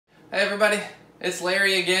Hey everybody, it's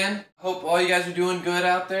Larry again. Hope all you guys are doing good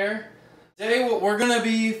out there. Today what we're going to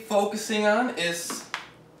be focusing on is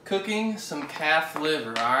cooking some calf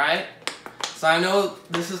liver, alright? So I know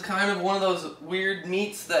this is kind of one of those weird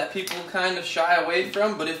meats that people kind of shy away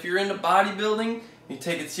from, but if you're into bodybuilding, you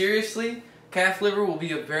take it seriously, calf liver will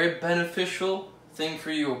be a very beneficial thing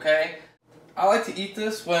for you, okay? I like to eat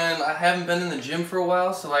this when I haven't been in the gym for a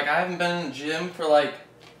while, so like I haven't been in the gym for like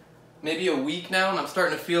maybe a week now, and I'm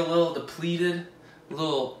starting to feel a little depleted, a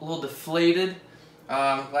little deflated.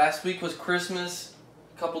 Last week was Christmas.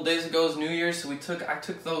 A couple days ago was New Year's, so I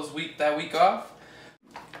took that week off.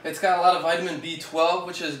 It's got a lot of vitamin B12,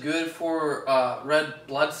 which is good for red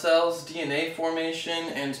blood cells, DNA formation,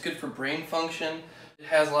 and it's good for brain function. It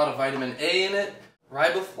has a lot of vitamin A in it.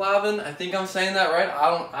 Riboflavin, I think I'm saying that right.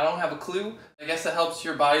 I don't have a clue. I guess it helps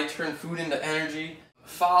your body turn food into energy.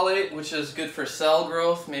 Folate, which is good for cell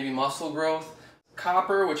growth, maybe muscle growth.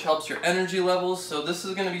 Copper, which helps your energy levels. So this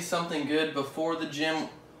is going to be something good before the gym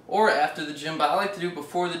or after the gym, but I like to do it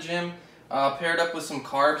before the gym, paired up with some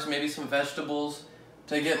carbs, maybe some vegetables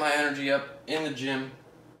to get my energy up in the gym.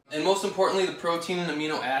 And most importantly, the protein and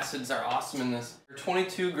amino acids are awesome in this. There are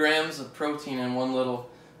 22 grams of protein in one little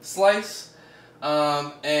slice.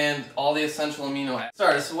 And all the essential amino acids.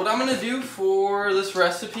 Alright, so what I'm going to do for this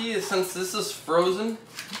recipe is, since this is frozen,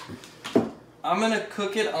 I'm going to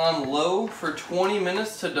cook it on low for 20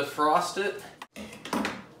 minutes to defrost it.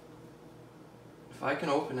 If I can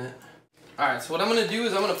open it. Alright, so what I'm going to do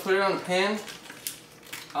is I'm going to put it on the pan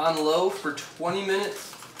on low for 20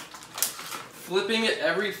 minutes, flipping it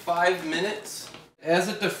every 5 minutes. As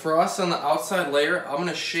it defrosts on the outside layer, I'm going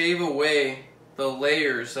to shave away the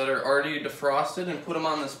layers that are already defrosted and put them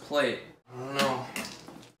on this plate. I don't know.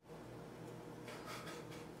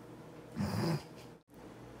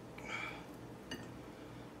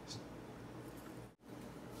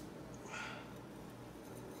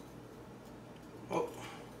 Oh.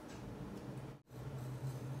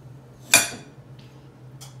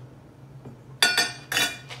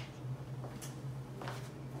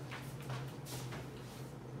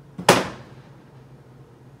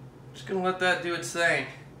 Just gonna let that do its thing.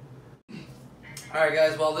 Alright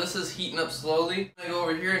guys, while this is heating up slowly, I'm gonna go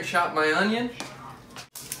over here and chop my onion.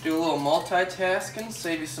 Do a little multitasking,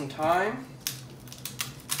 save you some time.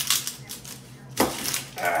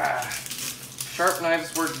 Sharp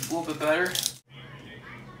knives work a little bit better.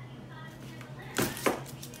 There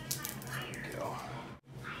we go.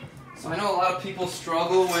 So I know a lot of people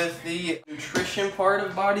struggle with the nutrition part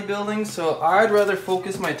of bodybuilding, so I'd rather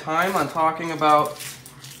focus my time on talking about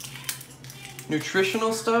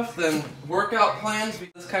nutritional stuff than workout plans,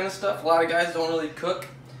 this kind of stuff. A lot of guys don't really cook.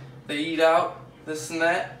 They eat out, this and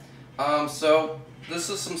that. So this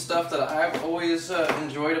is some stuff that I've always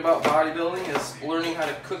enjoyed about bodybuilding, is learning how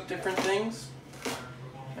to cook different things.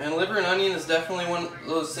 And liver and onion is definitely one of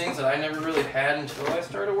those things that I never really had until I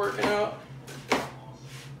started working out.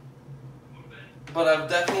 But I've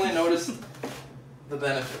definitely noticed the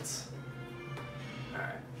benefits.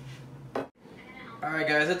 Alright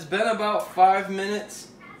guys, it's been about 5 minutes,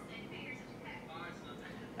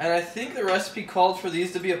 and I think the recipe called for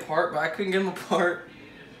these to be apart, but I couldn't get them apart,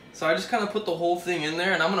 so I just kind of put the whole thing in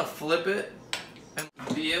there, and I'm going to flip it and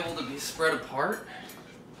be able to be spread apart.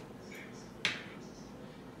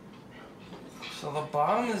 So the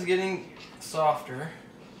bottom is getting softer.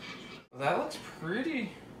 That looks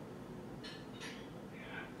pretty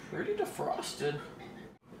defrosted.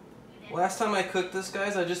 Last time I cooked this,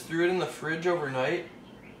 guys, I just threw it in the fridge overnight,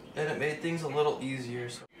 and it made things a little easier.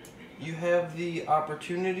 So you have the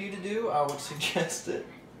opportunity to do, I would suggest it.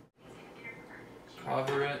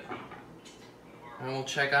 Cover it, and we'll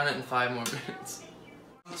check on it in 5 more minutes.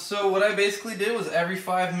 So what I basically did was every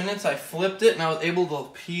 5 minutes I flipped it, and I was able to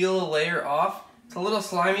peel a layer off. It's a little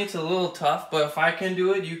slimy, it's a little tough, but if I can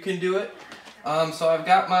do it, you can do it. So I've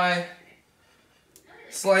got my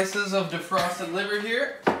slices of defrosted liver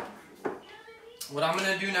here. What I'm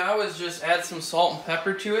going to do now is just add some salt and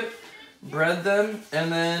pepper to it, bread them,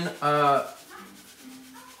 and then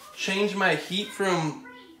change my heat from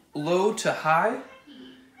low to high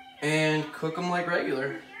and cook them like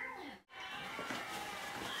regular.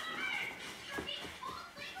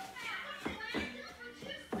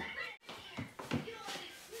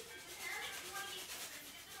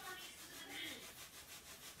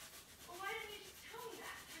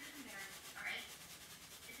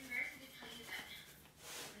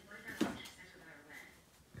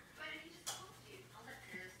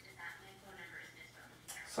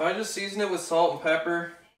 So I just seasoned it with salt and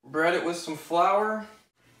pepper, bread it with some flour.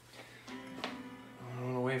 I'm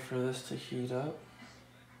gonna wait for this to heat up.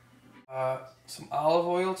 Some olive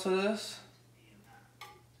oil to this.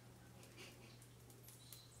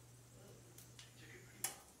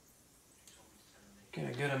 Get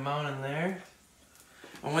a good amount in there.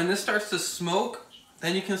 And when this starts to smoke,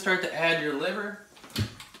 then you can start to add your liver.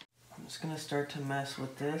 I'm just gonna start to mess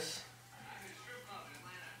with this.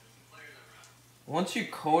 Once you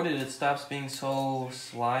coat it, it stops being so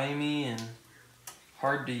slimy and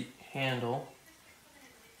hard to handle.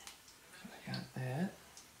 I got that.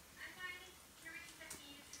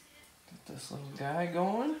 Get this little guy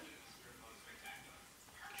going.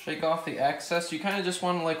 Shake off the excess. You kind of just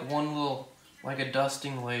want like one little, like a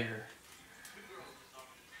dusting layer.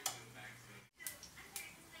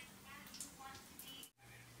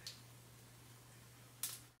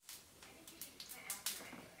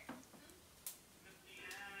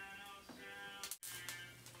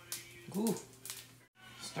 Ooh,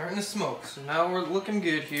 starting to smoke. So now we're looking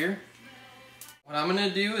good here. What I'm gonna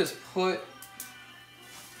do is put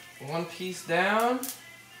one piece down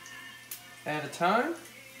at a time.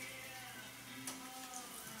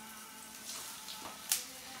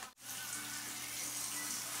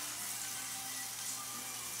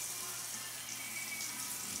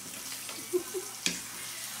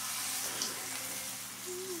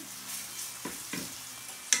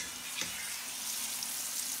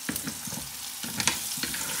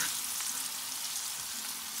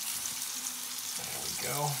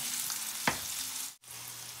 Go.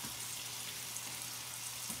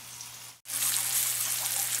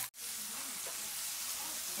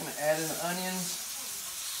 I'm gonna add in the onions.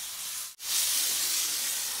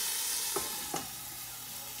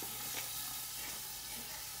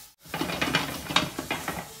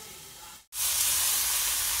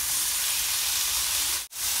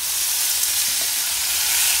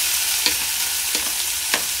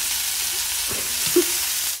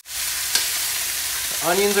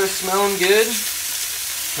 Onions are smelling good.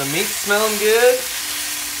 The meat's smelling good.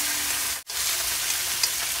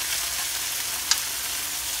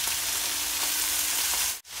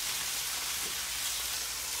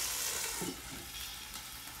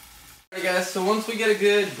 Alright guys, so once we get a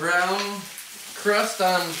good brown crust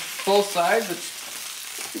on both sides,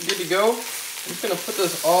 it's good to go. I'm just gonna put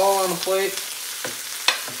this all on the plate.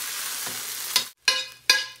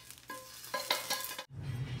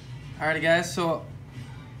 Alrighty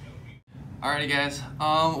guys,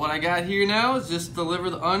 what I got here now is just the liver,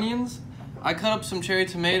 the onions. I cut up some cherry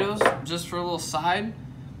tomatoes just for a little side,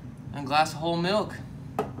 and a glass of whole milk.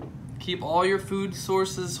 Keep all your food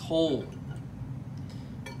sources whole.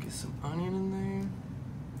 Get some onion in there.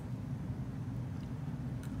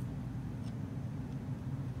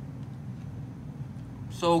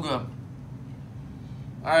 So good.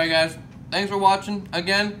 Alright guys, thanks for watching.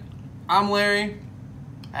 Again, I'm Larry.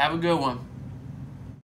 Have a good one.